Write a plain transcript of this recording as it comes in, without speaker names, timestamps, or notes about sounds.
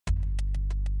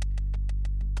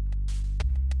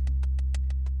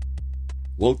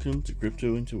Welcome to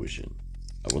Crypto Intuition.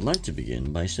 I would like to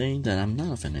begin by saying that I'm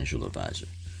not a financial advisor.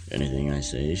 Anything I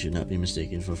say should not be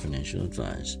mistaken for financial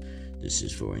advice. This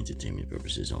is for entertainment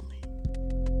purposes only.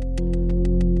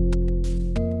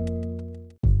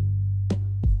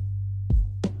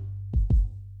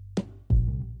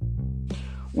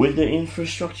 With the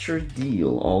infrastructure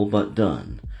deal all but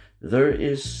done, there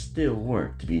is still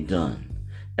work to be done.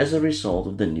 As a result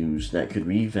of the news that could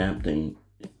revamp the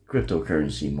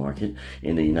cryptocurrency market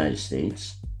in the United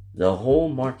States, the whole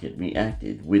market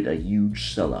reacted with a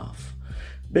huge sell-off.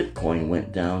 Bitcoin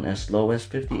went down as low as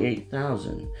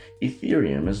 58,000,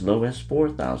 Ethereum as low as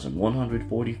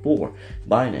 4,144,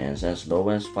 Binance as low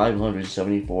as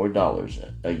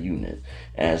 $574 a unit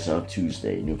as of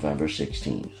Tuesday, November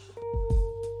 16th.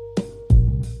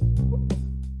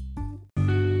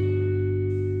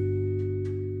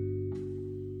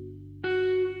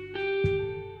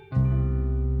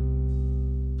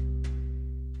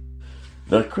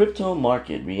 The crypto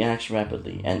market reacts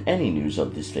rapidly, and any news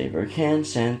of this favor can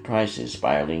send prices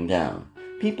spiraling down.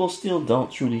 People still don't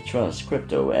truly trust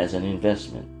crypto as an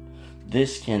investment.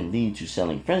 This can lead to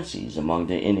selling frenzies among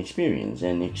the inexperienced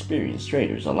and experienced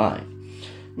traders alike.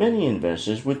 Many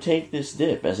investors would take this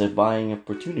dip as a buying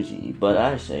opportunity, but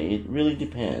I say it really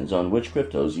depends on which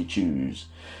cryptos you choose.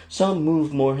 Some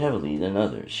move more heavily than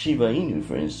others. Shiba Inu,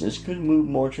 for instance, could move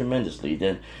more tremendously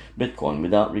than Bitcoin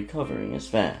without recovering as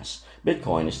fast.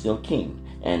 Bitcoin is still king,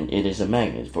 and it is a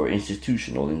magnet for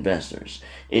institutional investors.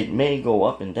 It may go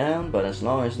up and down, but as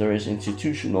long as there is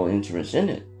institutional interest in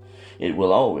it, it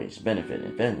will always benefit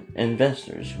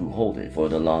investors who hold it for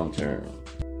the long term.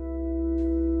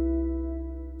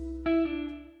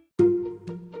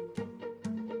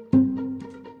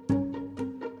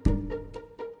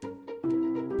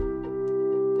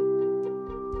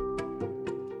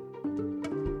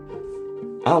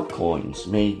 Altcoins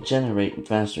may generate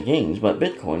faster gains, but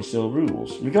Bitcoin still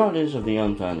rules. Regardless of the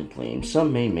unfounded claims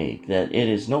some may make that it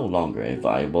is no longer a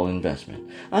viable investment,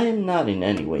 I am not in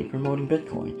any way promoting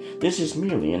Bitcoin. This is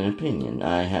merely an opinion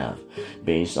I have,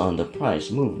 based on the price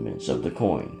movements of the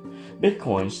coin.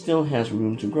 Bitcoin still has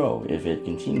room to grow if it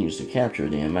continues to capture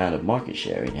the amount of market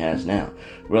share it has now,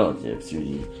 relative to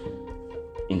the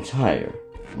entire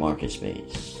market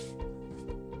space.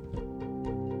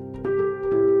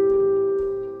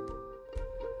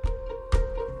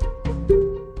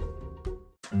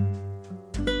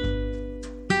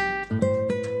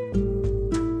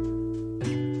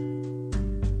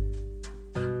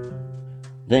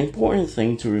 The important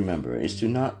thing to remember is to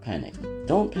not panic.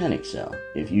 Don't panic sell.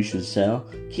 If you should sell,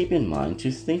 keep in mind to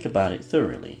think about it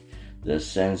thoroughly. The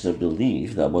sense of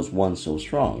belief that was once so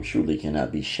strong surely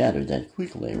cannot be shattered that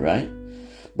quickly, right?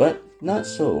 But not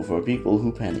so for people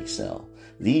who panic sell.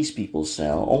 These people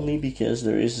sell only because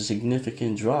there is a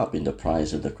significant drop in the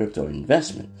price of the crypto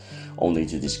investment, only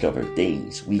to discover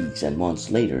days, weeks, and months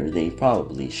later they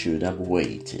probably should have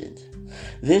waited.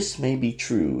 This may be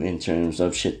true in terms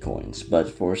of shitcoins, but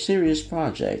for serious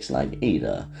projects like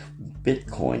ADA,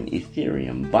 Bitcoin,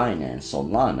 Ethereum, Binance,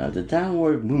 Solana, the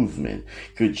downward movement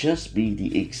could just be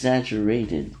the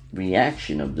exaggerated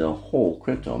reaction of the whole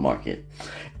crypto market.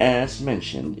 As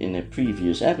mentioned in a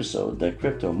previous episode, the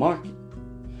crypto market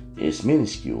is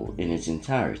minuscule in its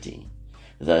entirety.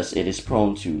 Thus, it is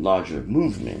prone to larger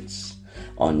movements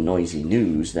on noisy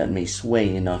news that may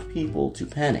sway enough people to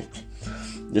panic.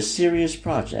 The serious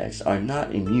projects are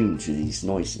not immune to these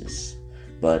noises,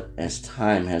 but as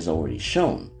time has already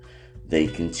shown, they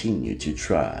continue to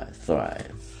thrive.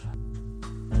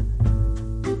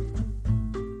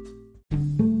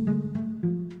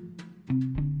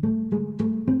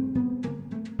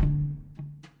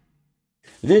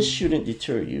 This shouldn't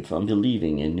deter you from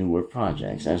believing in newer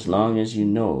projects as long as you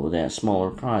know that smaller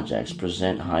projects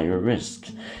present higher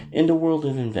risks. In the world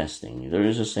of investing, there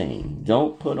is a saying,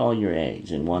 don't put all your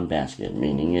eggs in one basket,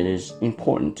 meaning it is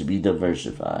important to be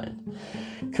diversified.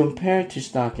 Compared to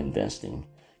stock investing,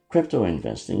 crypto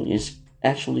investing is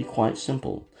actually quite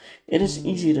simple. It is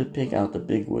easy to pick out the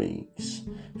big wigs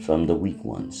from the weak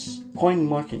ones.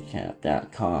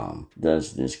 CoinMarketCap.com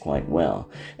does this quite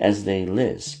well, as they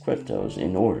list cryptos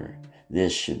in order.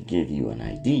 This should give you an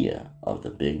idea of the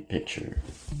big picture.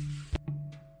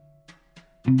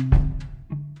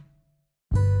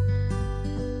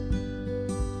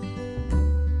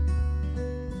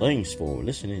 Thanks for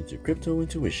listening to Crypto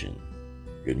Intuition.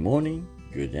 Good morning,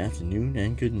 good afternoon,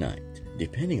 and good night,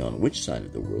 depending on which side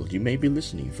of the world you may be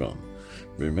listening from.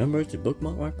 Remember to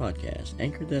bookmark our podcast,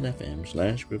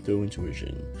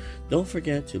 anchor.fm/cryptointuition. Don't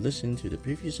forget to listen to the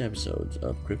previous episodes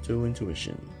of Crypto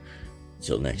Intuition.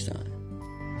 Till next time.